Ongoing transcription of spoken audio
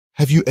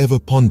Have you ever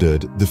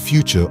pondered the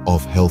future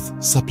of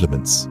health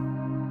supplements?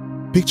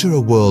 Picture a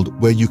world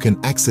where you can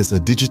access a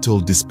digital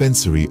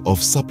dispensary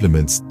of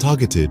supplements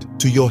targeted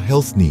to your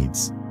health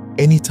needs,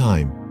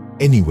 anytime,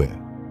 anywhere.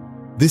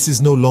 This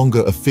is no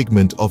longer a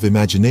figment of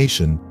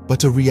imagination,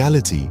 but a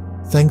reality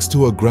thanks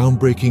to a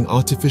groundbreaking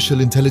artificial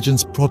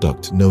intelligence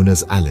product known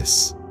as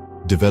A.L.I.C.E,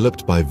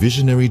 developed by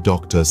visionary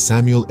Dr.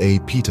 Samuel A.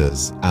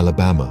 Peters,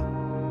 Alabama.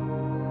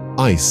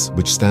 A.L.I.C.E,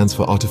 which stands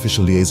for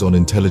Artificial Liaison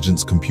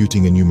Intelligence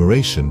Computing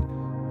Enumeration,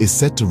 is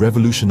set to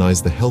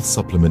revolutionize the health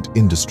supplement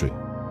industry.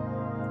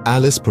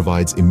 A.L.I.C.E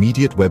provides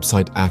immediate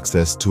website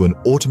access to an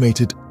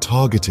automated,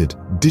 targeted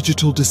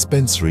digital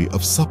dispensary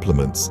of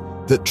supplements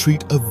that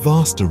treat a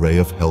vast array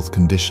of health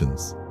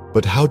conditions.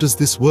 But how does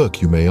this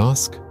work, you may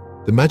ask?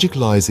 The magic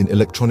lies in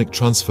electronic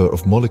transfer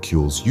of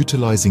molecules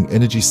utilizing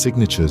energy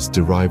signatures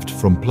derived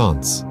from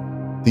plants.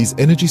 These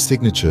energy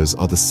signatures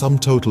are the sum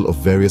total of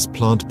various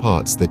plant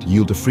parts that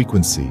yield a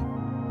frequency,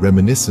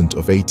 reminiscent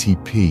of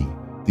ATP,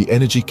 the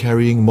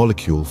energy-carrying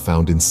molecule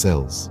found in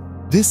cells.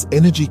 This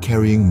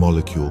energy-carrying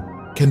molecule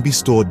can be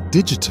stored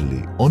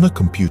digitally on a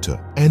computer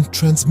and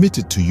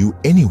transmitted to you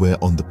anywhere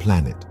on the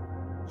planet.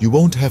 You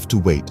won't have to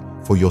wait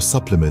for your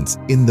supplements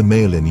in the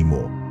mail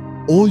anymore.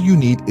 All you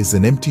need is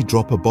an empty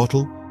dropper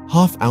bottle,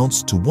 ½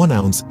 ounce to 1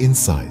 ounce in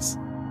size.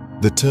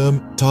 The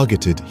term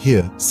targeted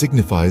here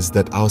signifies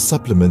that our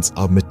supplements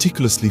are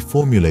meticulously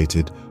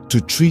formulated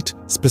to treat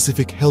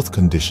specific health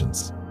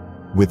conditions.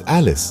 With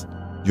A.L.I.C.E,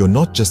 you're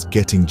not just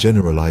getting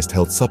generalized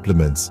health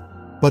supplements,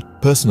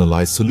 but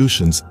personalized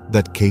solutions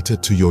that cater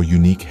to your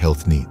unique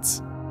health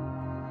needs.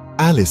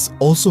 A.L.I.C.E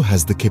also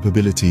has the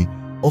capability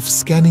of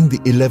scanning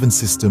the 11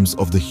 systems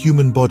of the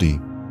human body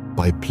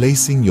by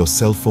placing your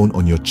cell phone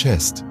on your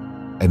chest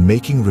and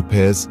making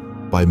repairs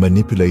by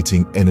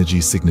manipulating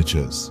energy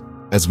signatures.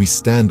 As we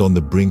stand on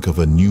the brink of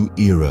a new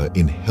era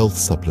in health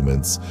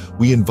supplements,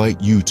 we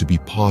invite you to be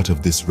part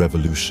of this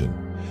revolution.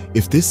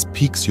 If this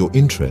piques your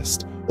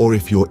interest, or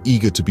if you're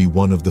eager to be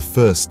one of the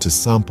first to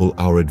sample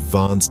our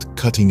advanced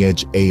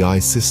cutting-edge AI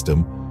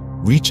system,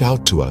 reach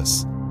out to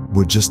us.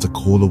 We're just a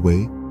call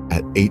away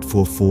at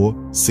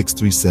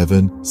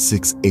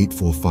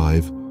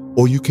 844-637-6845,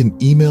 or you can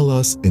email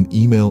us an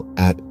email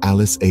at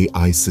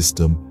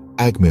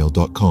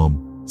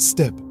aliceaisystem@gmail.com.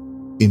 Step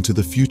into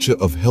the future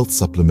of health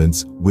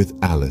supplements with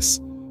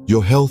A.L.I.C.E.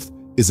 Your health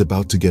is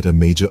about to get a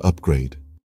major upgrade.